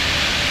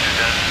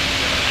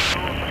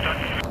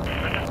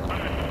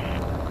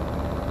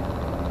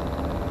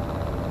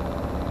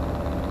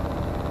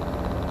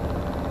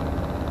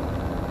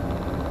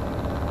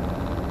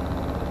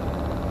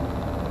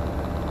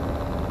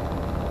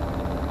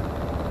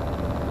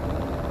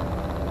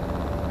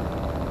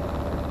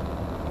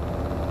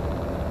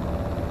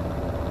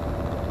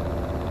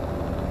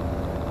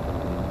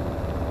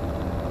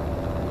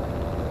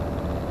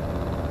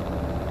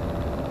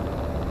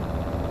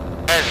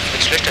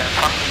 Schlechter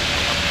Empfang.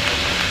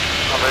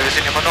 Aber wir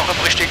sind immer noch im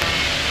richtigen.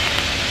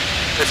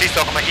 Das siehst du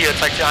auch immer hier,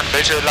 zeigt dir an,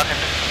 welche langen.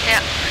 Ja.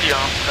 Hier, 128,95,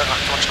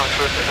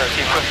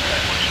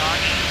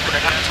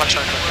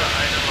 128,95.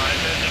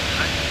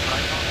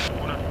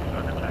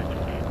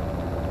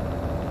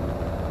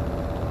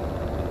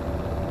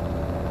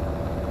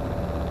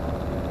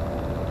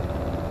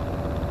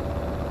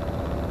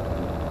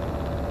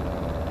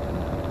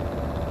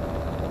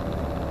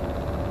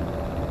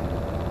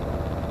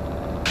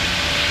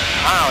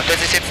 Ah, und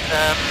das ist jetzt,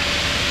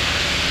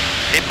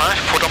 nehmen mal,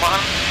 Foto machen.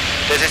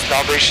 Das ist,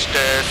 glaube ich,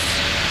 das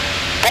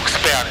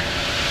Boxberg.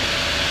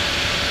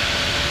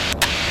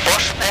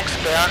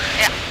 Boxberg.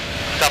 Ja.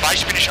 Da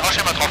bin ich auch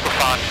schon mal drauf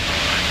gefahren.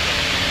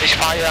 Ich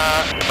fahre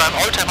ja beim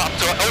Oldtimer ab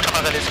zur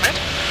Oldtimer Rallye mit.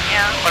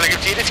 Ja. Und da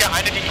gibt es jedes Jahr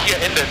eine, die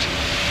hier endet.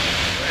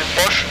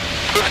 Im Bosch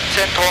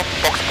Prüfzentrum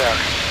Boxberg.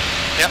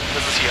 Ja,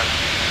 das ist hier.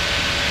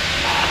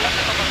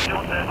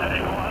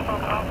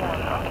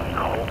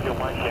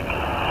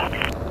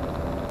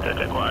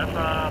 Echo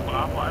Alpha,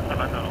 Bravo Alpha,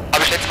 Landung.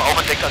 Habe ich letztes Mal auch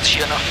entdeckt, als ich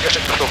hier nach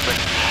Niederstetten geflogen bin.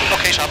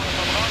 Okay, Schab.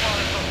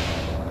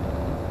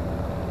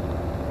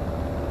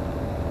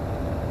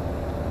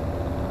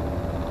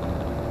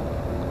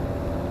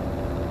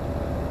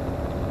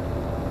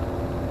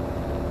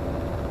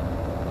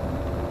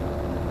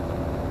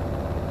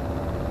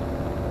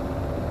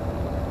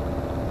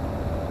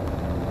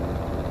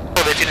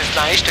 So, wir sehen jetzt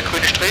gleich der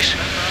grüne Strich.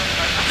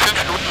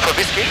 5 Minuten vor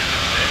Whisky.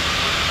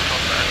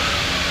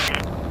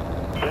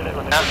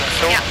 Ja,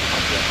 so. Ja.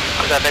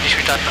 Und da werde ich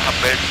mich dann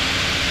abmelden.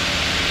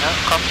 Ja,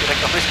 kommt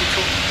direkt auf Whisky zu.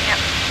 Ja.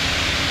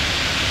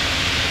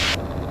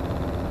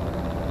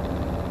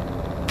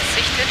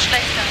 Sicht wird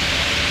schlechter.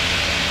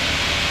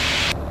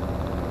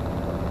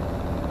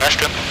 Ja,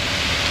 stimmt.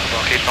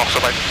 Aber geht noch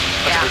so weit.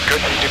 Also Ja. wir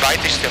können, die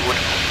Weitsicht ist sehr gut.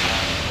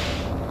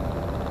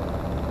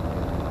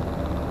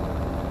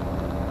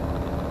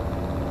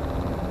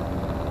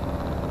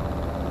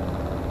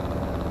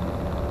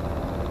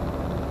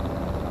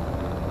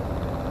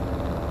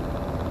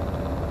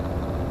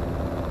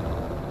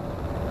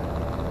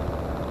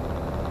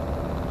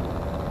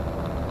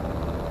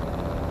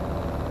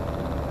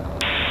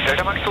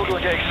 Delta Max Zulu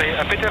und der X-Ray,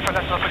 bitte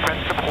verlassen wir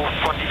Frequenz zum Ruf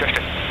von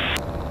Niederstetten.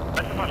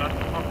 Bitte verlassen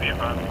vom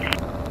VFR.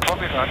 Vom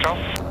VFR, ciao.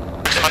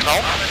 Ist man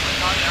drauf?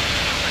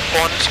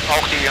 Und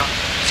auch die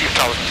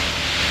 7000.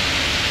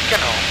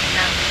 Genau.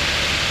 Ja.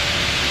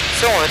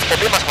 So, jetzt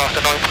probieren wir es mal auf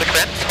der neuen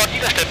Frequenz von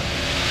Niederstetten.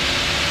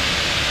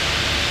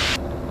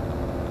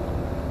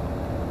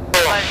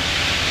 So. Voll.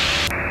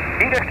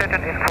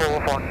 Niederstetten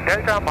Info von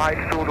Delta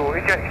Mike Zulu,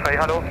 India X-Ray,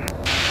 hallo.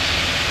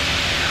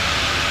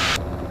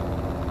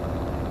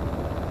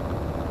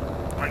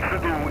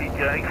 Zulu,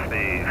 India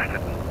X-Ray,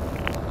 Stetten.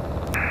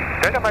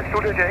 Delta Mike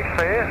Zulu, India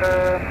X-Ray,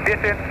 wir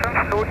sind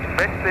 5 Minuten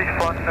westlich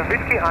von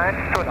Whisky 1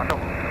 zur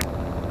Landung.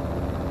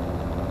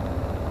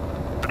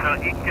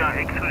 India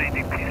X-Ray,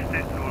 die Piste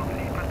 07,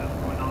 das ist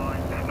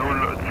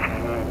 025.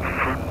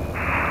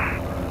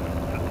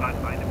 Das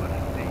heißt eine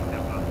Maschine in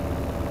der Platz.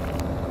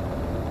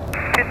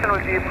 Piste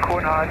 07,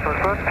 kHz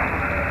 05,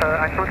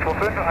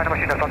 1025, eine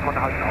Maschine Platz von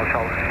halten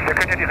Ausschau. Wir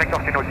können ja direkt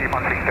auf die 07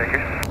 anfliegen, denke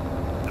ich.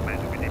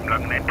 Mit dem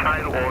langen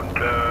Endteil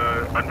und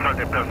Anzahl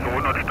der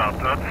Personen und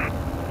Startplatz.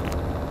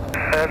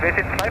 Wir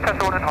sind 2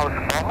 Personen aus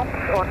Worms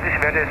und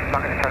ich werde jetzt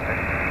lange Endteil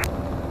messen.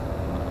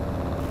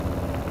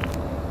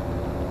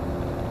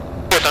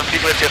 Gut, dann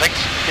fliegen wir jetzt direkt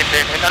in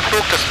den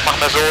Endanflug. Das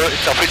machen wir so,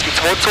 ist auf Whisky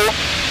 2 zu.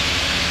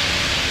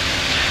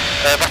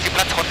 Was die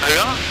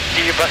Platzrundenhöhe,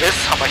 die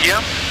ist, haben wir hier,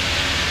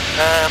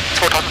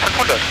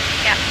 2500.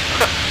 Ja.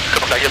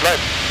 Können wir gleich hier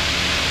bleiben.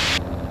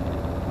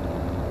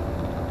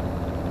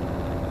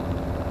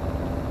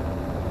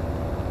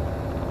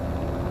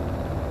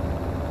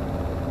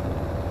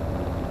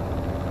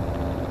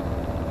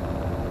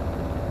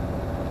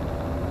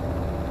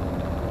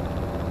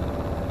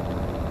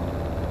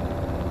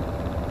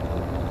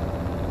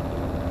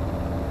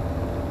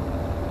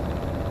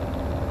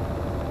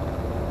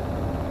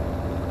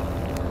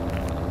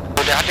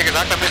 Der hat ja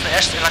gesagt, wir müssen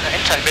erst in lange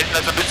Endteil melden,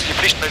 also müssen die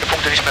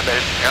Pflichtmeldepunkte nicht mehr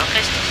melden. Ja?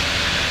 Richtig.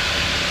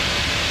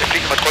 Wir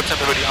fliegen aber trotzdem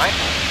über die ein.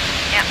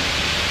 Ja.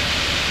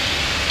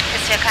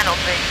 Ist ja kein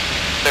Umweg.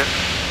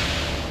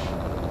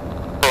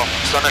 So,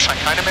 die Sonne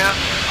scheint keine mehr.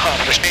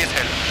 Aber der Schnee ist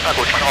hell. Na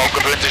gut, meine Augen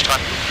gewöhnen sich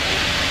dran.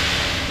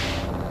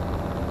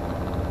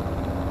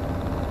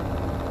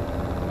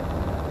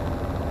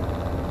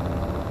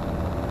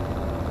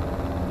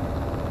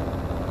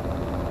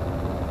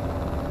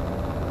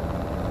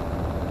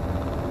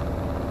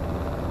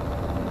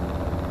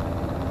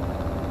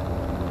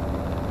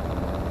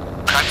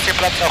 Den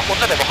Platz auch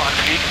unter der Woche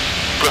anfliegen,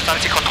 bloß dann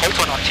ist die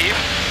Kontrollzone aktiv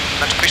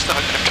und dann sprichst du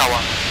halt mit dem Tower.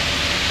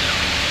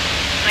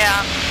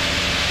 Ja.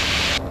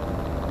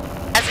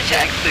 Also ich...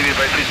 X-Ray, wie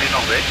weit sind Sie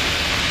noch weg?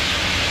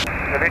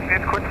 Wir werden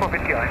jetzt kurz vor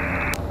Whisky 1.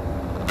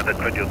 Dann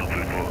könnt ihr noch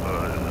denke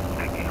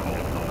ich,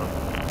 raus, oder?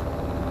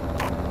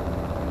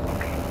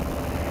 Okay.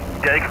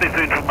 Der X-Ray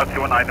zur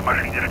Information, eine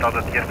Maschine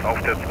startet jetzt auf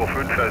der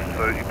 25, er ist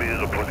über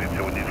ihre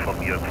Position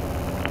informiert.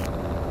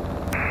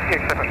 Hier,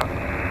 ich verstanden.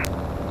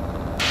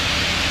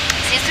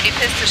 Siehst du die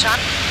Piste schon?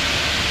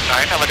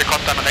 Nein, aber der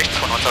kommt dann rechts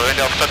von uns. Aber wenn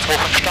der auf der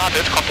 25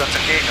 startet, kommt er uns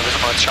entgegen. Da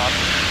wissen wir jetzt schaden.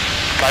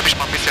 Bleibe ich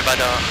mal ein bisschen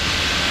weiter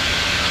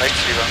rechts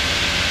lieber.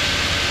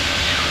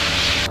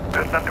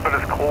 Wir sind dann über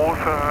das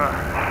große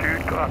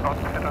Süd- oder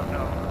Nordfeld.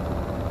 Ja.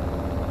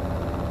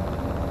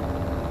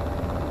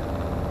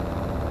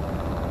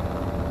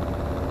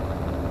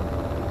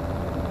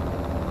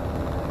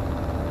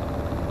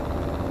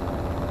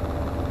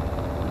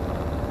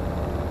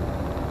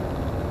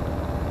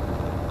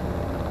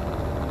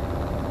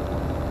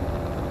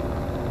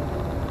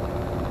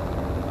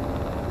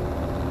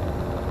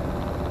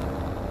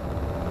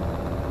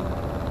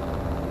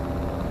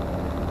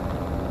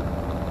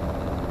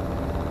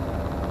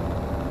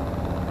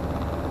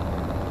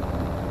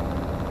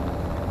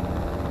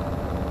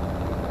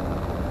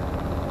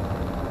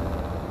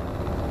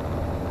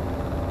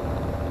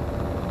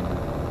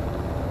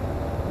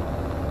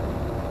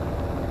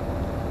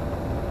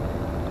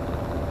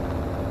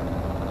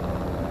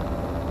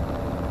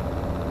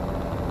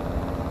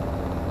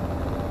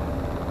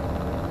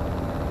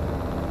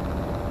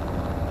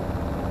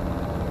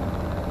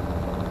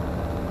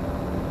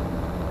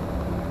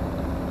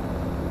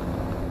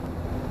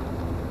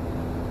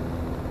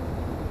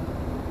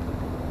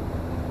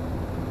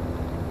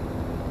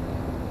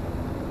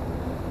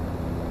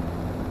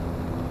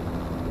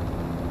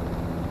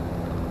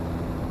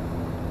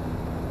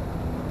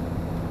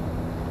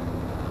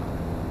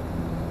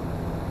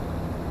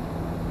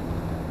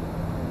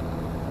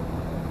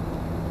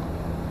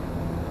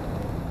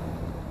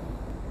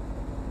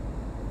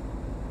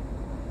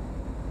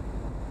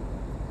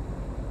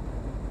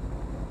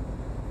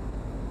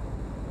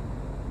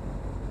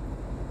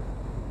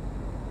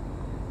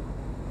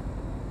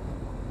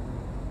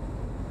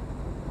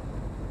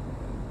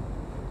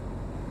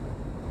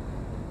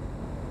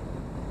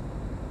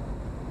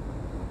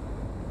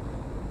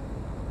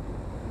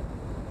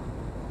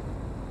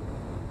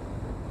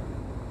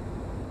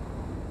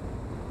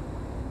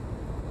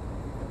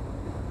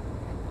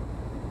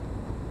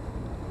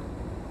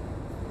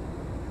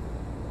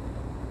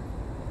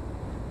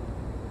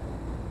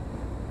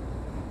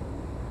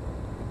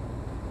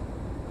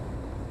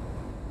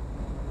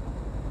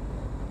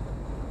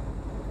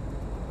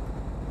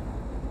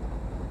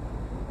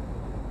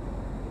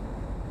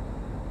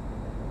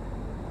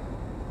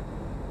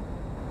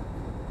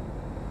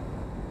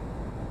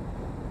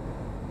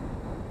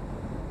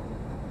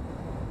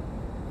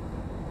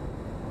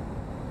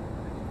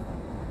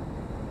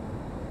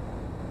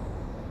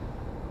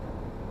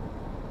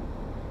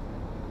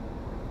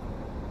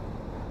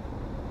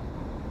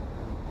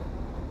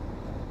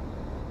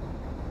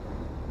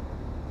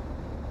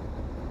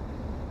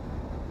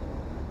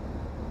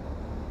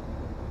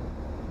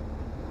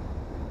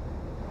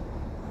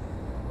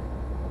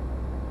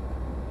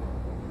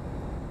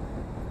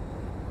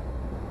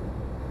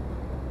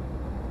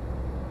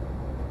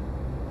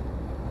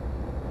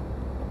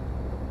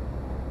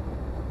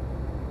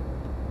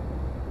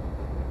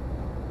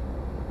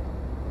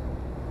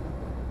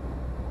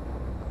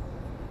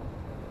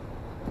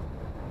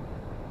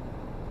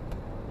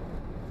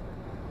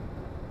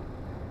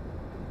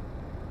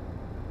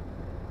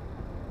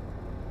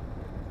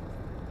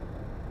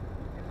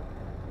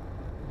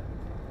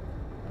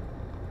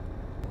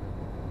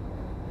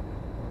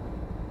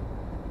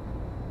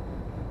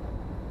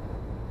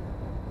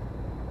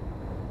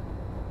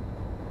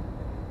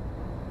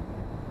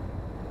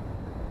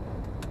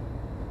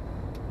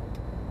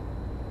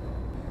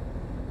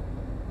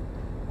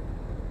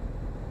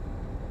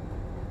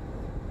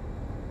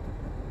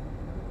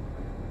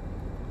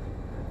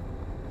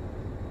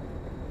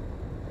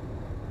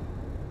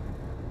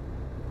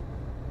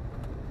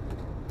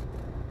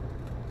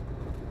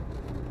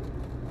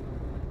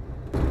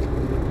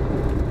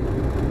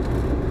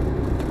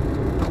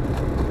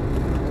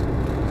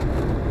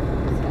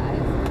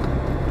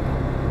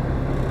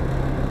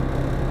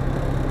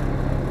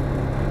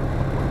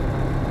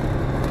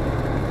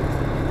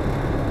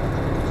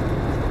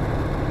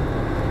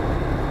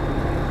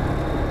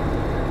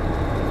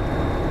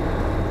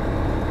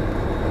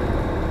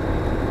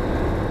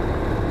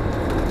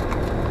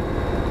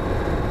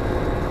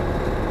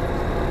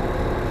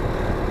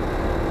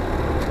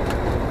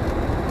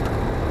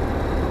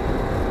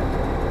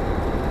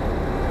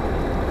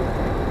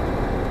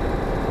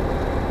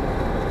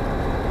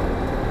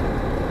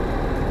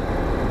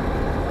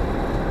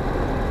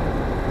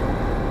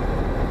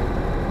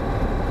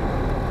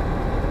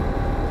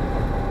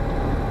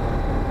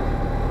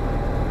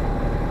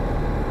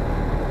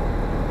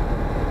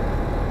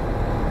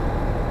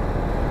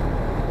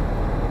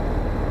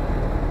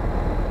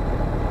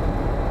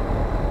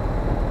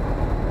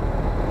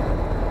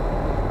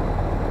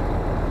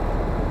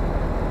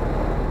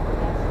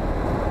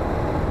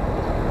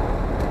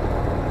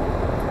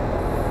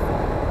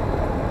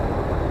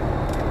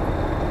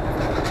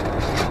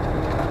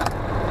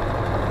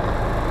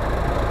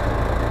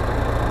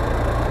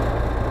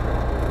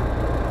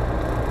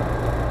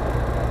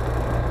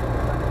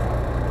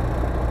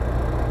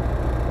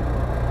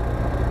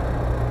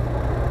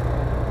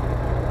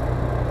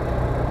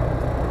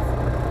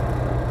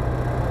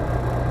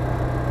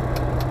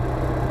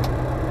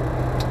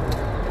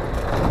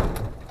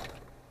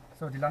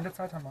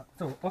 Landezeit haben wir.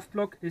 So,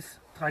 Off-Block ist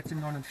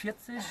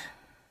 1349.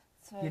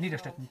 Hier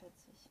Niederstetten.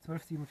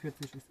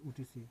 1247 ist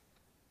UTC.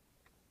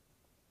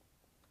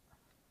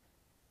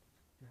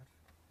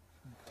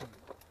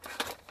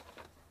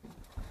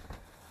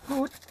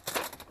 Gut.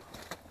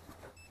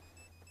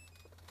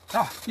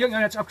 Ah,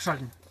 irgendeiner hat sich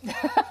abgeschalten.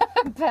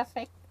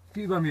 Perfekt.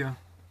 Die über mir.